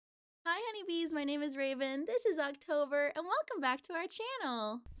honeybees, my name is Raven, this is October, and welcome back to our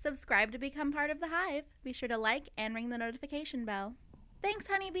channel. Subscribe to become part of the hive. Be sure to like and ring the notification bell. Thanks,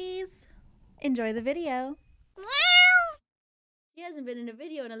 honeybees. Enjoy the video. Meow! She hasn't been in a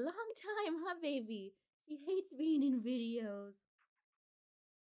video in a long time, huh, baby? She hates being in videos.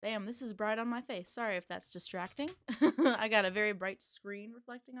 Damn, this is bright on my face. Sorry if that's distracting. I got a very bright screen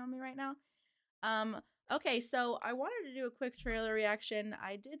reflecting on me right now. Okay, so I wanted to do a quick trailer reaction.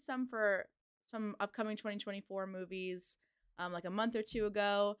 I did some for some upcoming 2024 movies like a month or two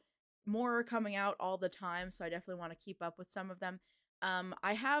ago. More are coming out all the time, so I definitely want to keep up with some of them.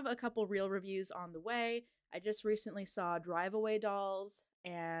 I have a couple real reviews on the way. I just recently saw Drive Away Dolls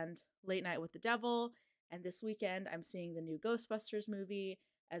and Late Night with the Devil, and this weekend I'm seeing the new Ghostbusters movie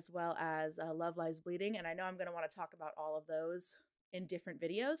as well as Love Lies Bleeding, and I know I'm going to want to talk about all of those in different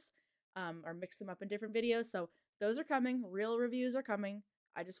videos. Or mix them up in different videos. So those are coming. Real reviews are coming.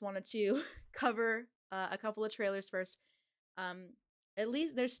 I just wanted to cover a couple of trailers first. At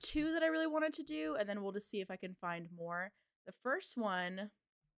least there's two that I really wanted to do, and then we'll just see if I can find more. The first one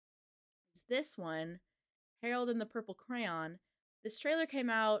is this one, Harold and the Purple Crayon. This trailer came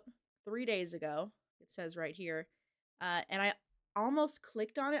out 3 days ago. It says right here. And I almost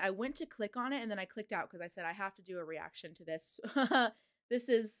clicked on it. I went to click on it, and then I clicked out because I said I have to do a reaction to this. This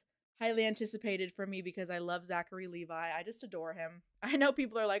is highly anticipated for me because I love Zachary Levi. I just adore him. I know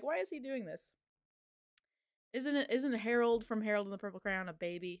people are like, why is he doing this? Isn't Harold from Harold and the Purple Crayon a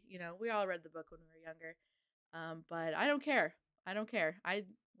baby? You know, we all read the book when we were younger. But I don't care. I don't care.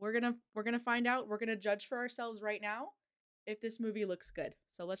 We're gonna find out. We're gonna judge for ourselves right now if this movie looks good.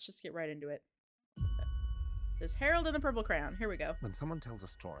 So let's just get right into it. This Harold and the Purple Crayon. Here we go. When someone tells a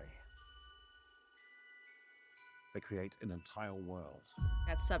story, they create an entire world.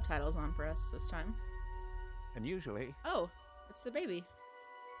 Got subtitles on for us this time. And usually, oh, it's the baby.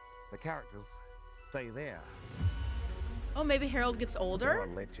 the characters stay there. Oh, maybe Harold gets There older? are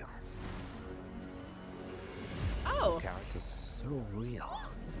legends. Oh. Characters so real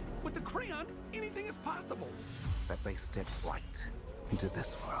With the crayon, anything is possible. that they step right into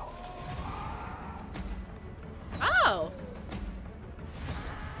this world. Oh.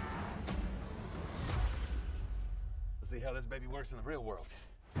 Let's see how this baby works in the real world.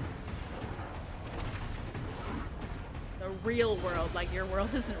 The real world, like your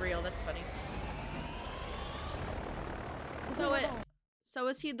world isn't real. That's funny. So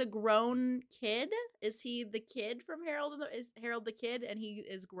is he the grown kid? Is he the kid from Harold? Is Harold the kid and he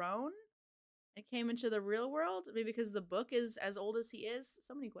is grown and came into the real world? Maybe because the book is as old as he is.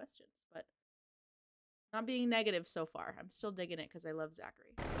 So many questions, but not being negative so far. I'm still digging it because I love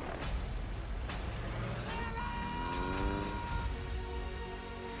Zachary.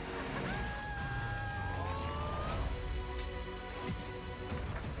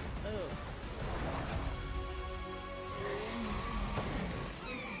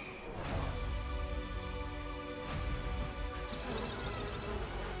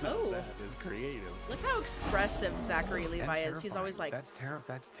 Oh, That is creative. look how expressive Zachary Levi is. He's always like, That's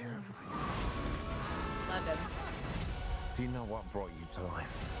terrifying. love him. Do you know what brought you to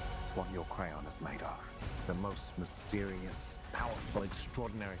life? It's what your crayon is made of. The most mysterious, powerful,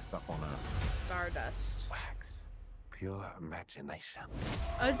 extraordinary stuff on earth. Stardust. Wax. Pure imagination.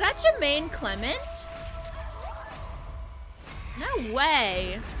 Oh, is that Jermaine Clement? No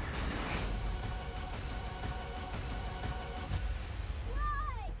way.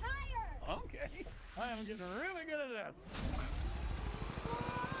 Okay. I am getting really good at this.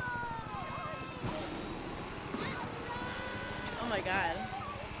 Oh my god.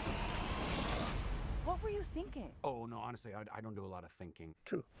 What were you thinking? Oh, no, honestly, I don't do a lot of thinking.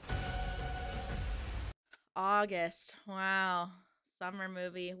 True. August. Wow. Summer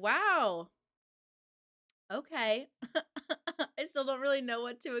movie. Wow. Okay. I still don't really know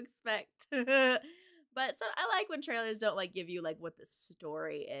what to expect. But so I like when trailers don't like give you like what the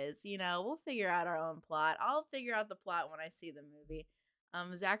story is. You know, we'll figure out our own plot. I'll figure out the plot when I see the movie.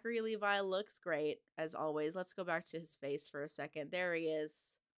 Zachary Levi looks great as always. Let's go back to his face for a second. There he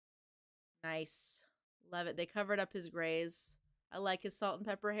is. Nice. Love it. They covered up his grays. I like his salt and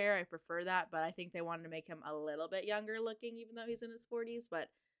pepper hair. I prefer that, but I think they wanted to make him a little bit younger looking even though he's in his 40s, but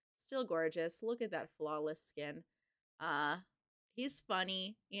still gorgeous. Look at that flawless skin. He's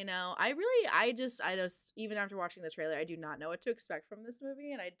funny, you know. I just even after watching the trailer, I do not know what to expect from this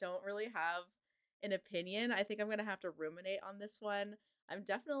movie, and I don't really have an opinion. I think I'm gonna have to ruminate on this one. I'm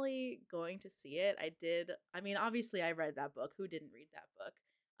definitely going to see it. I mean, obviously I read that book. Who didn't read that book?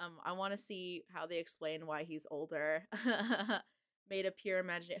 I want to see how they explain why he's older. Made a pure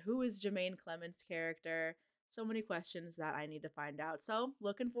imagination. Who is Jermaine Clement's character? So many questions that I need to find out. So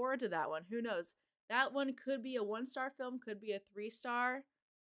looking forward to that one. Who knows? That one could be a 1-star film, could be a 3-star,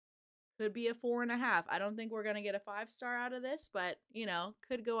 could be a 4.5. I don't think we're gonna get a 5-star out of this, but you know,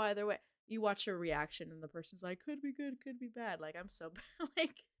 could go either way. You watch a reaction and the person's like, could be good, could be bad. Like I'm so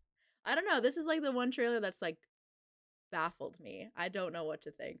like, I don't know. This is like the one trailer that's like baffled me. I don't know what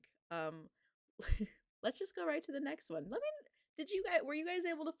to think. Let's just go right to the next one. Were you guys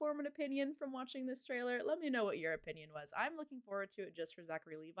able to form an opinion from watching this trailer? Let me know what your opinion was. I'm looking forward to it just for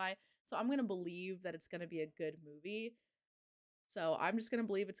Zachary Levi, so I'm gonna believe that it's gonna be a good movie. So I'm just gonna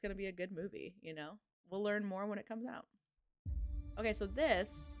believe it's gonna be a good movie, you know? We'll learn more when it comes out. Okay, so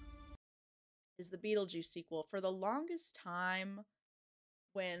this is the Beetlejuice sequel. For the longest time,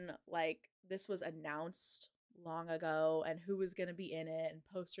 when like this was announced long ago and who was going to be in it and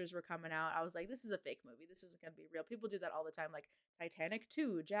posters were coming out, I was like, this is a fake movie, this isn't going to be real. People do that all the time, like Titanic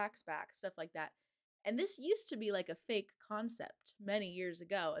 2, Jack's back, stuff like that. And this used to be like a fake concept many years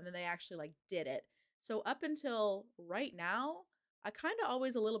ago, and then they actually like did it. So up until right now, I kind of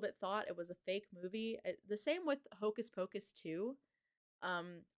always a little bit thought it was a fake movie. The same with Hocus Pocus 2.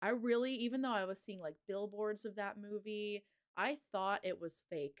 I really, even though I was seeing like billboards of that movie, I thought it was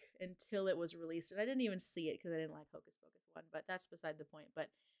fake until it was released, and I didn't even see it because I didn't like Hocus Pocus 1, but that's beside the point. But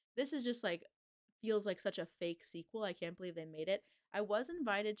this is just like, feels like such a fake sequel. I can't believe they made it. I was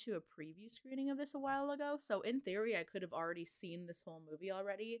invited to a preview screening of this a while ago, so in theory, I could have already seen this whole movie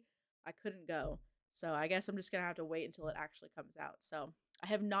already. I couldn't go, so I guess I'm just gonna have to wait until it actually comes out. So I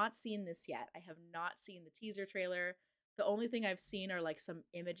have not seen this yet. I have not seen the teaser trailer. The only thing I've seen are like some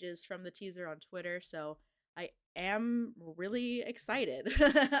images from the teaser on Twitter, so I am really excited.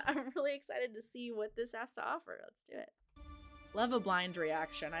 I'm really excited to see what this has to offer. Let's do it. Love a blind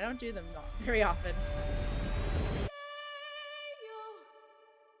reaction. I don't do them very often.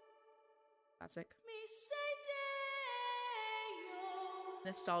 Classic.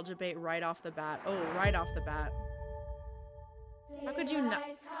 Nostalgia bait right off the bat. Oh, right off the bat. How could you not?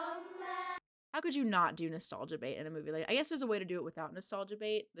 How could you not do nostalgia bait in a movie? Like, I guess there's a way to do it without nostalgia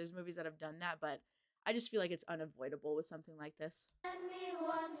bait. There's movies that have done that, but I just feel like it's unavoidable with something like this.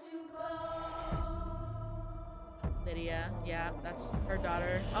 Lydia, yeah, that's her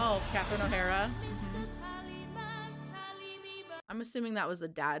daughter. Oh, Catherine O'Hara. I'm assuming that was the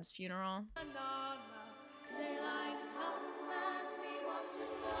dad's funeral.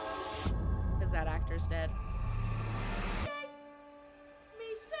 Because that actor's dead.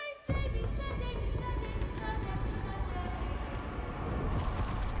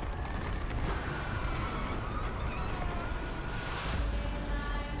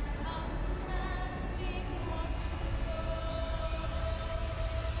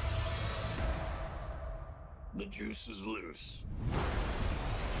 The juice is loose.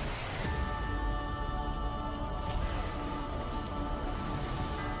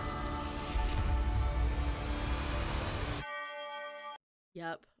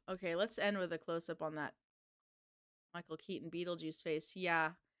 Yep. Okay, let's end with a close-up on that Michael Keaton Beetlejuice face.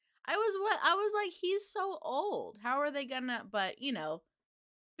 Yeah. I was like, he's so old. How are they gonna, but you know,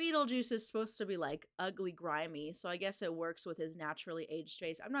 Beetlejuice is supposed to be like ugly, grimy, so I guess it works with his naturally aged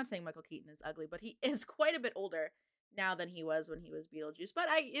face. I'm not saying Michael Keaton is ugly, but he is quite a bit older now than he was when he was Beetlejuice. But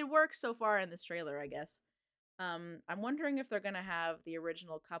it works so far in this trailer, I guess. I'm wondering if they're gonna have the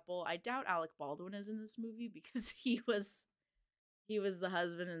original couple. I doubt Alec Baldwin is in this movie because he was the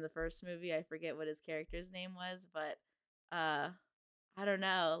husband in the first movie. I forget what his character's name was, but I don't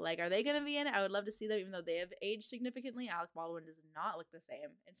know. Like, are they gonna be in it? I would love to see them, even though they have aged significantly. Alec Baldwin does not look the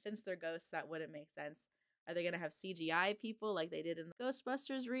same, and since they're ghosts, that wouldn't make sense. Are they gonna have CGI people like they did in the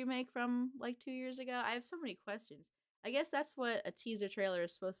Ghostbusters remake from like 2 years ago? I have so many questions. I guess that's what a teaser trailer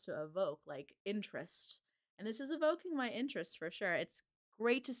is supposed to evoke, like interest. And this is evoking my interest for sure. It's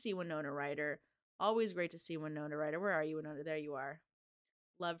great to see Winona Ryder. Always great to see Winona Ryder. Where are you, Winona? There you are.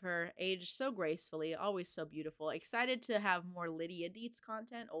 Love her. Aged so gracefully. Always so beautiful. Excited to have more Lydia Dietz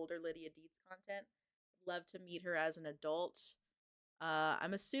content. Older Lydia Dietz content. Love to meet her as an adult.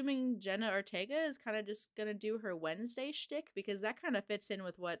 I'm assuming Jenna Ortega is kind of just going to do her Wednesday shtick, because that kind of fits in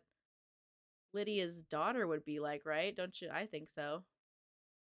with what Lydia's daughter would be like, right? Don't you? I think so.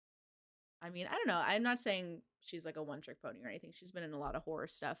 I mean, I don't know. I'm not saying she's like a one-trick pony or anything. She's been in a lot of horror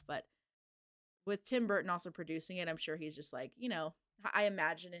stuff, but with Tim Burton also producing it, I'm sure he's just like, you know, I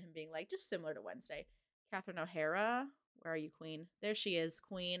imagine him being like just similar to Wednesday. Catherine O'Hara, where are you, Queen? There she is,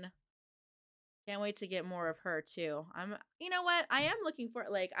 Queen. Can't wait to get more of her too. You know what? I am looking for,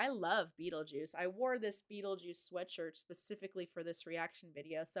 like, I love Beetlejuice. I wore this Beetlejuice sweatshirt specifically for this reaction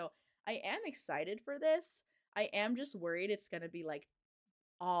video, so I am excited for this. I am just worried it's gonna be like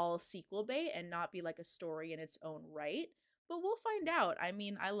all sequel bait and not be like a story in its own right. But we'll find out. I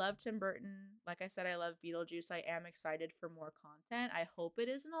mean, I love Tim Burton. Like I said, I love Beetlejuice. I am excited for more content. I hope it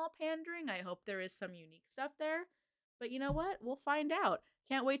isn't all pandering. I hope there is some unique stuff there. But you know what? We'll find out.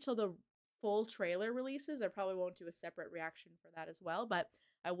 Can't wait till the full trailer releases. I probably won't do a separate reaction for that as well, but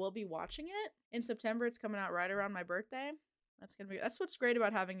I will be watching it. In September, it's coming out right around my birthday. That's what's great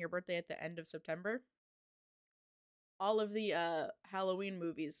about having your birthday at the end of September. All of the Halloween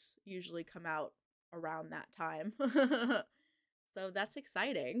movies usually come out around that time. So that's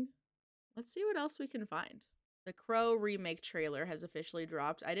exciting. Let's see what else we can find. The Crow remake trailer has officially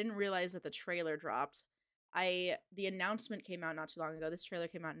dropped. I didn't realize that the trailer dropped. The announcement came out not too long ago. This trailer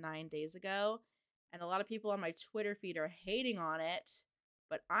came out 9 days ago, and a lot of people on my Twitter feed are hating on it,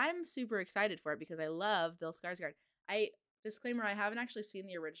 but I'm super excited for it because I love Bill Skarsgård. Disclaimer, I haven't actually seen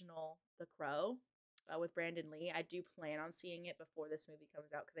the original The Crow with Brandon Lee. I do plan on seeing it before this movie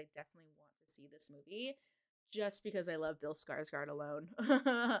comes out because I definitely want to see this movie just because I love Bill Skarsgård alone.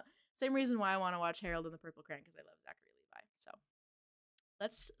 Same reason why I want to watch Harold and the Purple Crayon, because I love Zachary Levi. So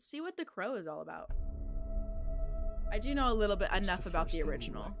let's see what The Crow is all about. I do know a little bit enough about the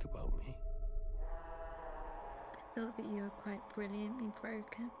original. About me? I thought that you were quite brilliantly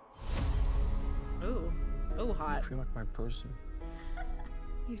broken. Ooh. Oh, hot. You feel like my person.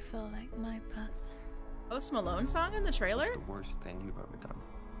 You feel like my person. Post Malone song in the trailer? What's the worst thing you've ever done?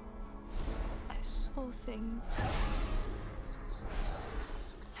 I saw things.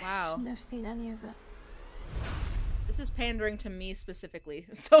 Wow. I've never seen any of it. This is pandering to me specifically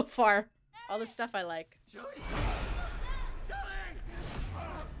so far. All the stuff I like. Julie!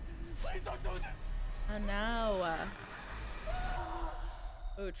 Please don't do that! Oh no.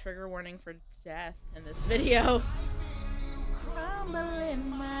 Oh, trigger warning for death in this video. Crumbling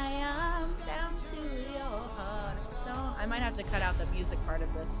my arms down to your heart of stone. I might have to cut out the music part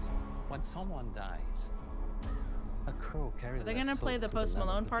of this. When someone dies, a crow carries. Are they gonna play the Post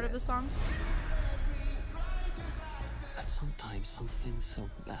Malone part of the song? But sometimes something so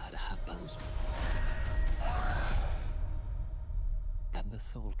bad happens that the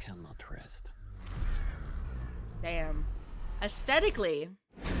soul cannot rest. Damn. Aesthetically,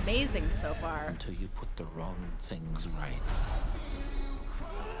 amazing so far. Until you put the wrong things right.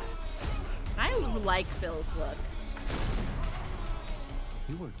 I like Bill's look.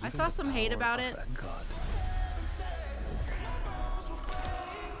 You were I given saw the some hate power about of it. a god.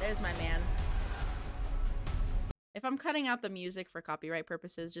 There's my man. If I'm cutting out the music for copyright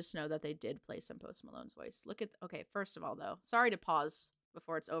purposes, just know that they did play some Post Malone's voice. Look at, okay, first of all though, sorry to pause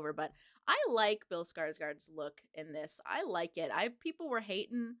before it's over, but I like Bill Skarsgård's look in this. I like it. People were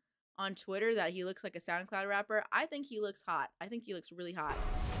hating on Twitter that he looks like a SoundCloud rapper. I think he looks hot. I think he looks really hot.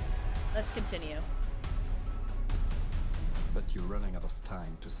 Let's continue. But you're running out of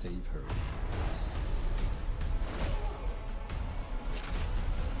time to save her.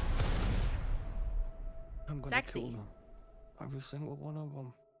 I'm gonna Sexy. kill them. Every single one of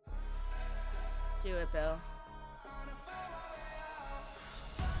them. Do it, Bill.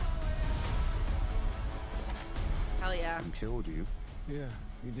 Hell yeah. I killed you. Yeah,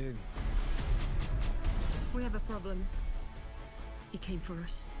 you did. We have a problem. He came for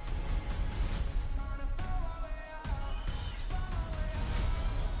us.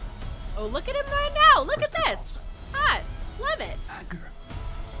 Oh, look at him right now. Look at this. Hot. Love it. Anger.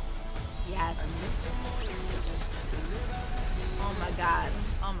 Yes. Oh my god.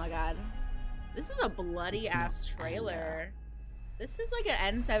 Oh my god. This is a bloody ass trailer. This is like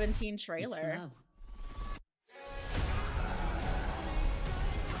an N17 trailer.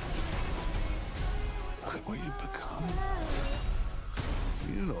 Look at what you've become.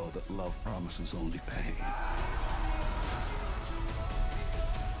 You know that love promises only pain.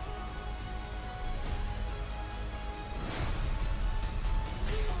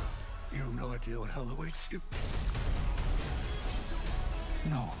 You have no idea what hell awaits you.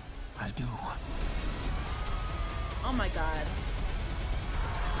 No, I do. Oh my god.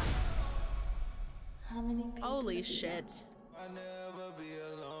 How many people Holy have you shit. got?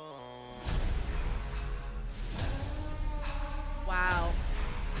 Wow.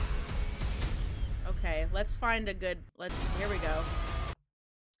 Okay, let's find a good, here we go.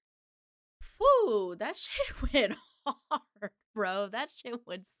 Whew, that shit went hard, bro. That shit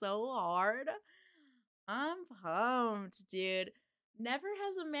went so hard. I'm pumped, dude. Never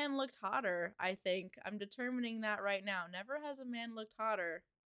has a man looked hotter, I think. I'm determining that right now. Never has a man looked hotter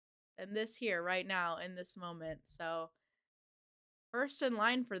than this here right now in this moment. So, first in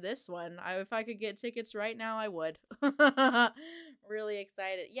line for this one. If I could get tickets right now, I would. Really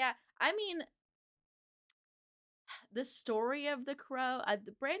excited. Yeah, I mean, the story of The Crow,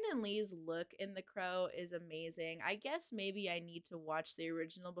 Brandon Lee's look in The Crow is amazing. I guess maybe I need to watch the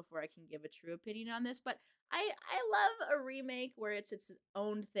original before I can give a true opinion on this, but I love a remake where it's its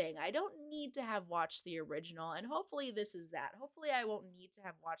own thing. I don't need to have watched the original, and hopefully this is that. Hopefully I won't need to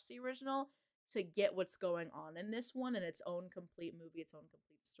have watched the original to get what's going on in this one and its own complete movie, its own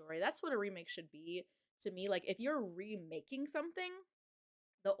complete story. That's what a remake should be to me. Like, if you're remaking something,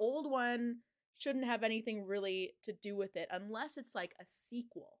 the old one shouldn't have anything really to do with it unless it's like a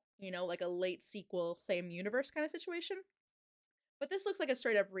sequel, you know, like a late sequel, same universe kind of situation. But this looks like a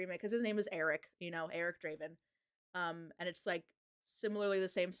straight up remake because his name is Eric, you know, Eric Draven. And it's like similarly the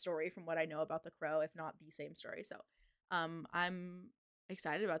same story from what I know about The Crow, if not the same story. So I'm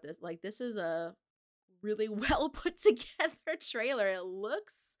excited about this. Like, this is a really well put together trailer. It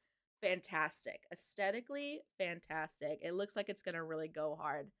looks fantastic, aesthetically fantastic. It looks like it's gonna really go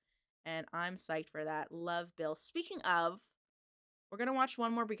hard, and I'm psyched for that. Love Bill. Speaking of, we're gonna watch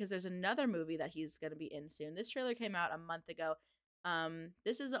one more because there's another movie that he's gonna be in soon. This trailer came out a month ago.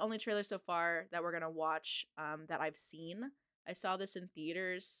 This is the only trailer so far that we're gonna watch that I've seen. I saw this in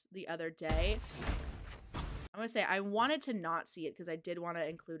theaters the other day. I'm gonna say I wanted to not see it because I did want to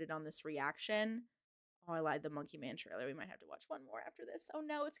include it on this reaction. Oh, I lied. The Monkey Man trailer. We might have to watch one more after this. Oh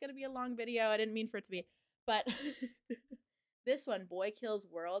no, it's gonna be a long video. I didn't mean for it to be. But this one, Boy Kills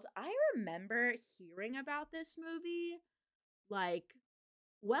World. I remember hearing about this movie like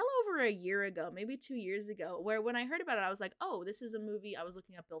well over a year ago, maybe 2 years ago, where when I heard about it, I was like, oh, this is a movie. I was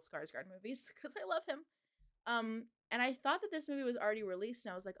looking up Bill Skarsgård movies because I love him. And I thought that this movie was already released,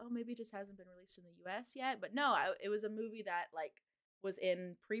 and I was like, oh, maybe it just hasn't been released in the US yet. But no, it was a movie that like was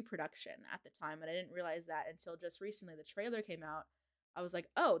in pre-production at the time, and I didn't realize that until just recently. The trailer came out. I was like,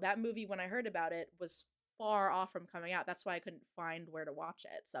 oh, that movie, when I heard about it, was far off from coming out. That's why I couldn't find where to watch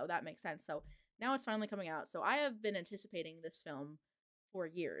it. So that makes sense. So now it's finally coming out. So I have been anticipating this film for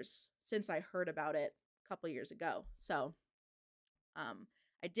years since I heard about it a couple years ago. So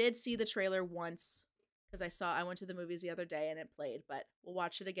I did see the trailer once because I went to the movies the other day and it played, but we'll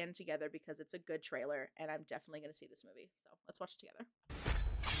watch it again together because it's a good trailer and I'm definitely going to see this movie. So let's watch it together.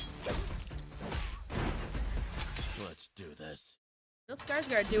 Let's do this. Bill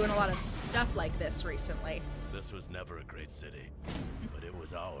Skarsgård doing a lot of stuff like this recently. This was never a great city, but it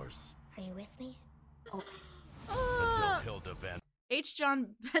was ours. Are you with me? Always. Until Hilda Van... H.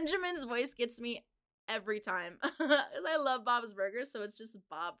 John Benjamin's voice gets me every time. I love Bob's Burgers, so it's just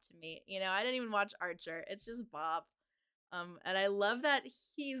Bob to me. You know, I didn't even watch Archer. It's just Bob. And I love that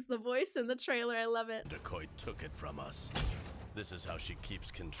he's the voice in the trailer. I love it. Decoy took it from us. This is how she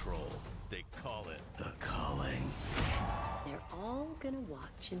keeps control. They call it the calling. They're all gonna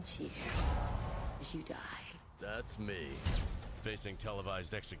watch and cheer as you die. That's me, facing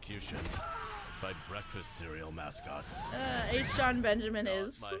televised execution by breakfast cereal mascots. H. John Benjamin Not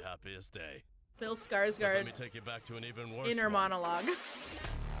is my happiest day. Bill But let Skarsgård's me take you back to an even worse inner one. monologue.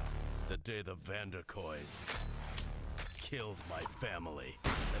 The day the Vanderkoys killed my family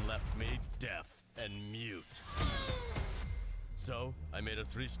and left me deaf and mute. So, I made a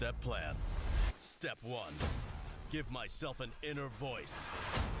 3-step plan. Step 1, give myself an inner voice.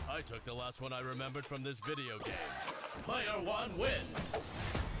 I took the last one I remembered from this video game. Player 1 wins.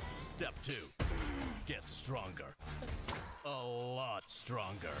 Step 2, get stronger. A lot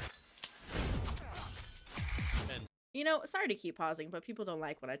stronger. And You know, sorry to keep pausing, but people don't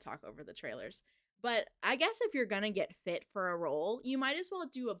like when I talk over the trailers. But I guess if you're gonna get fit for a role, you might as well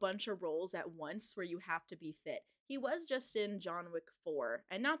do a bunch of roles at once where you have to be fit. He was just in John Wick 4,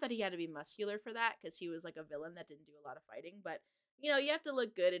 and not that he had to be muscular for that, because he was like a villain that didn't do a lot of fighting, but, you know, you have to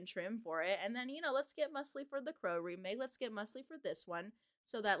look good and trim for it, and then, you know, let's get muscly for the Crow remake, let's get muscly for this one,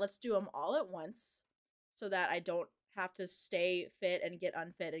 so that let's do them all at once, so that I don't have to stay fit and get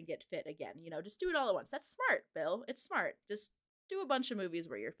unfit and get fit again, you know, just do it all at once. That's smart, Bill. It's smart. Just do a bunch of movies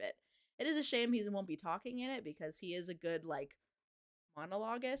where you're fit. It is a shame he won't be talking in it because he is a good, like,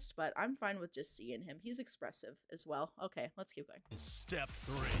 monologuist, but I'm fine with just seeing him. He's expressive as well. Okay, let's keep going. step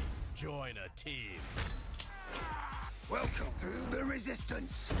 3, join a team. Welcome to the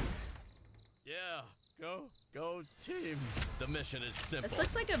Resistance. Yeah, go team. The mission is simple. This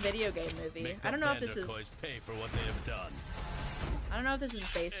looks like a video game movie. Make I don't the know if this Vanderkoys is... pay for what they have done. I don't know if this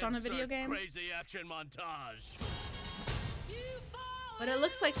is based on a video Insert game, Crazy action montage. but it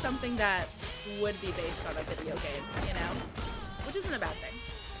looks like something that would be based on a video game, you know? Which isn't a bad thing.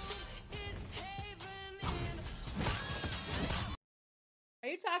 Are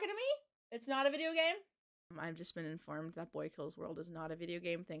you talking to me? It's not a video game? I've just been informed that Boy Kills World is not a video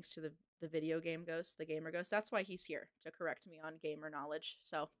game thanks to the video game ghost, the gamer ghost. That's why he's here, to correct me on gamer knowledge.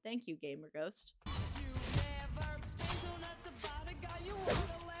 So thank you, gamer ghost.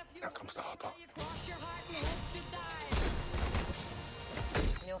 Now comes the hard part.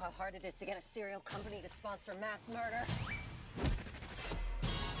 You know how hard it is to get a serial company to sponsor mass murder?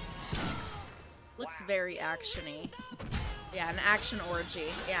 Looks very actiony. Yeah, an action orgy.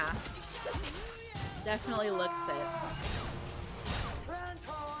 Yeah. Definitely looks it.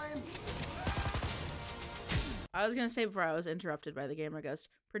 I was gonna say before I was interrupted by the gamer ghost,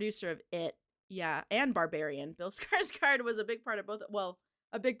 producer of It, yeah, and Barbarian. Bill Skarsgård was a big part of both. Well,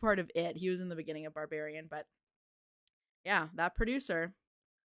 a big part of It. He was in the beginning of Barbarian, but yeah, that producer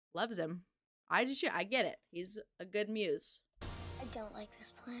loves him. I get it. He's a good muse. I don't like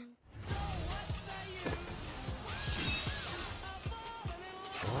this plan.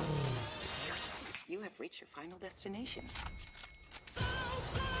 You have reached your final destination.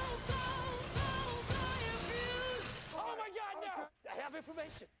 Oh my God, no! I have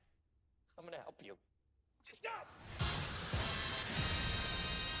information. I'm gonna help you. Stop!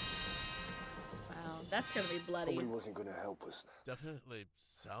 Wow, that's gonna be bloody. He wasn't gonna help us. Definitely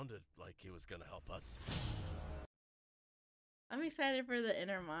sounded like he was gonna help us. I'm excited for the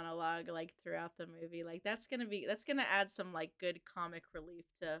inner monologue, like, throughout the movie. Like, that's gonna add some, like, good comic relief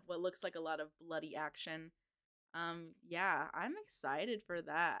to what looks like a lot of bloody action. Yeah, I'm excited for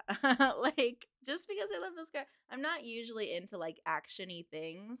that. Like, just because I love Bill Skarsgård, I'm not usually into, like, action-y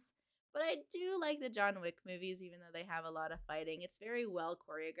things, but I do like the John Wick movies, even though they have a lot of fighting. It's very well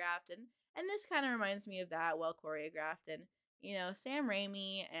choreographed, and this kind of reminds me of that, well choreographed, and, you know, Sam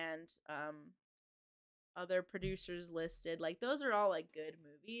Raimi and, other producers listed, like, those are all, like, good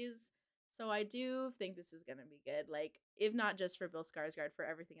movies. So I do think this is gonna be good, like, if not just for Bill Skarsgård, for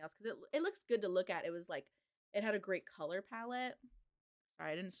everything else, because it looks good to look at. It was like, it had a great color palette.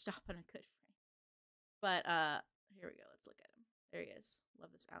 Sorry, I didn't stop on a good frame. But here we go. Let's look at him. There he is.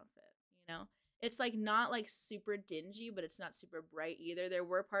 Love this outfit. You know, it's like not like super dingy, but it's not super bright either. There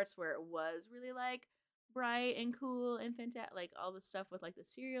were parts where it was really like bright and cool and fantastic, like all the stuff with like the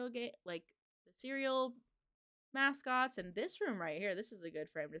cereal mascots. And this room right here, this is a good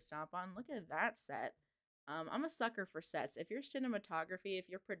frame to stomp on. Look at that set. I'm a sucker for sets. If your cinematography, if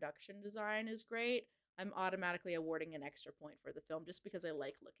your production design is great, I'm automatically awarding an extra point for the film just because I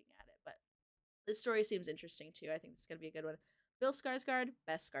like looking at it. But this story seems interesting too. I think this is going to be a good one. Bill Skarsgård,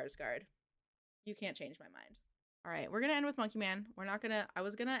 best Skarsgård. You can't change my mind. All right, we're going to end with Monkey Man. I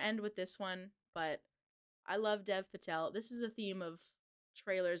was going to end with this one, but I love Dev Patel. This is a theme of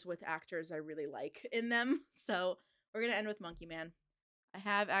trailers with actors I really like in them. So we're going to end with Monkey Man. I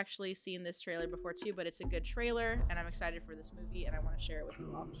have actually seen this trailer before too, but it's a good trailer and I'm excited for this movie and I want to share it with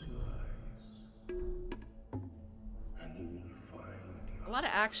you all. Close your eyes, and you will find A lot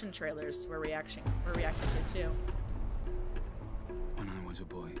of action trailers we're reacting to too. When I was a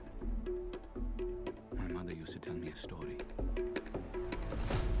boy, my mother used to tell me a story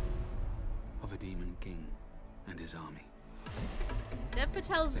of a demon king and his army. Dev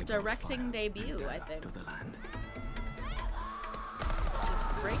Patel's They brought directing fire debut, and I death think. to the land Which is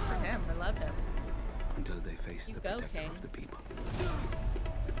great for him. I love him. until they faced You the go, protector King. of the people,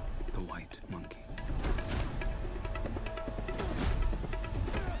 the white monkey.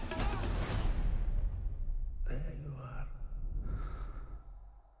 There you are.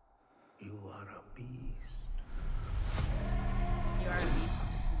 You are a beast. You are a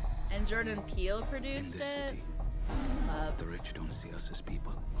beast. And Jordan Peele In produced this it. city, the rich don't see us as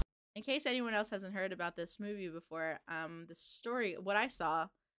people. In case anyone else hasn't heard about this movie before, the story, what I saw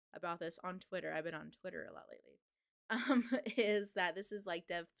about this on Twitter, I've been on Twitter a lot lately, is that this is like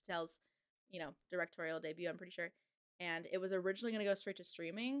Dev Patel's, directorial debut, I'm pretty sure. And it was originally going to go straight to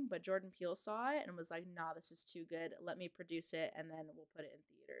streaming, but Jordan Peele saw it and was like, nah, this is too good. Let me produce it and then we'll put it in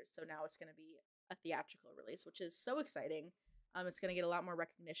theaters. So now it's going to be a theatrical release, which is so exciting. It's going to get a lot more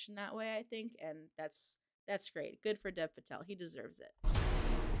recognition that way, I think. And that's great. Good for Dev Patel. He deserves it.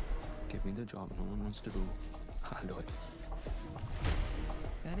 Give me the job no one wants to do. I'll do it.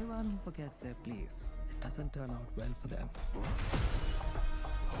 Anyone who forgets their place, it doesn't turn out well for them.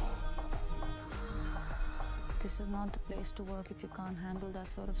 This is not the place to work if you can't handle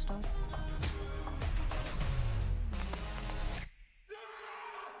that sort of stuff.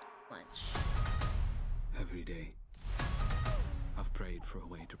 Lunch. Every day, I've prayed for a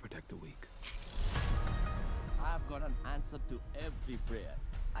way to protect the weak. I've got an answer to every prayer.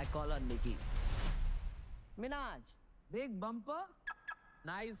 I call her Nikki. Minaj, big bumper,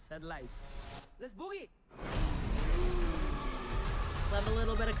 nice headlights. Let's boogie. Love a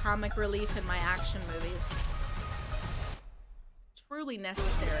little bit of comic relief in my action movies. Truly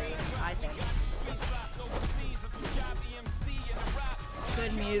necessary, I think.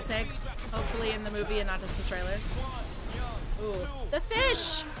 Good music, hopefully in the movie and not just the trailer. Ooh, the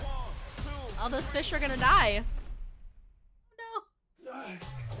fish! All those fish are gonna die. No.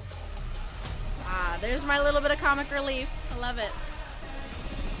 Ah, there's my little bit of comic relief. I love it.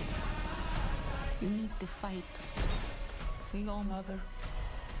 You need to fight for your mother,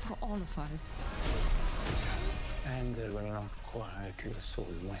 for all of us. Anger will not quiet your soul,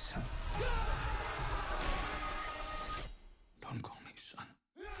 my son. Don't call me son.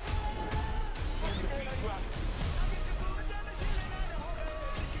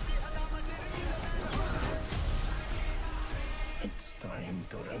 It's time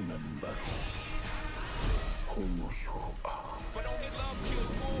to remember who you are. But only love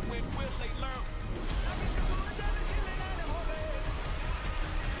kills more when will they learn?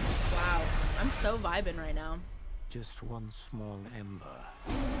 Wow, I'm so vibing right now. Just one small ember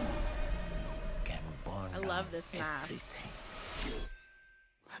can burn I love down this mask. everything.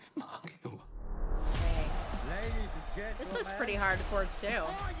 This looks pretty hardcore too.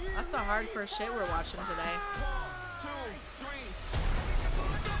 Lots of hardcore shit we're watching today.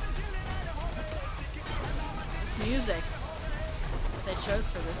 This music that they chose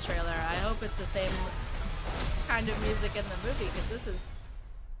for this trailer, I hope it's the same kind of music in the movie, because this is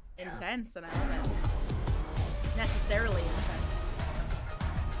intense and I love it. Necessarily intense.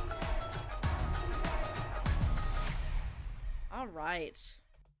 All right.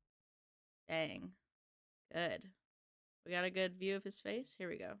 Dang. Good. We got a good view of his face. Here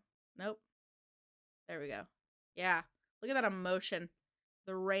we go. Nope. There we go. Yeah. Look at that emotion.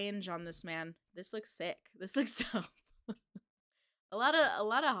 The range on this man. This looks sick. This looks dope. a lot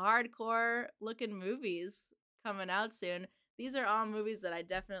of hardcore looking movies coming out soon. These are all movies that I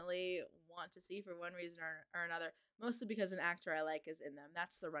definitely want to see for one reason or another. Mostly because an actor I like is in them.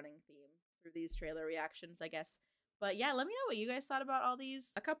 That's the running theme through these trailer reactions, I guess. But yeah, let me know what you guys thought about all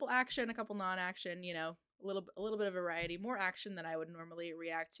these. A couple action, a couple non-action, you know, a little bit of variety. More action than I would normally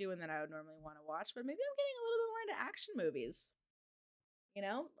react to and than I would normally want to watch. But maybe I'm getting a little bit more into action movies. You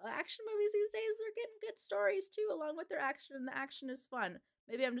know, action movies these days, they're getting good stories too, along with their action, and the action is fun.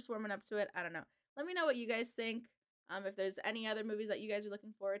 Maybe I'm just warming up to it. I don't know. Let me know what you guys think. If there's any other movies that you guys are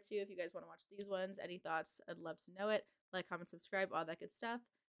looking forward to, if you guys want to watch these ones, any thoughts, I'd love to know it. Like, comment, subscribe, all that good stuff.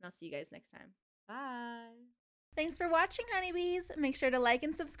 And I'll see you guys next time. Bye. Thanks for watching, honeybees. Make sure to like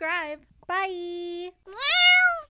and subscribe. Bye. Meow.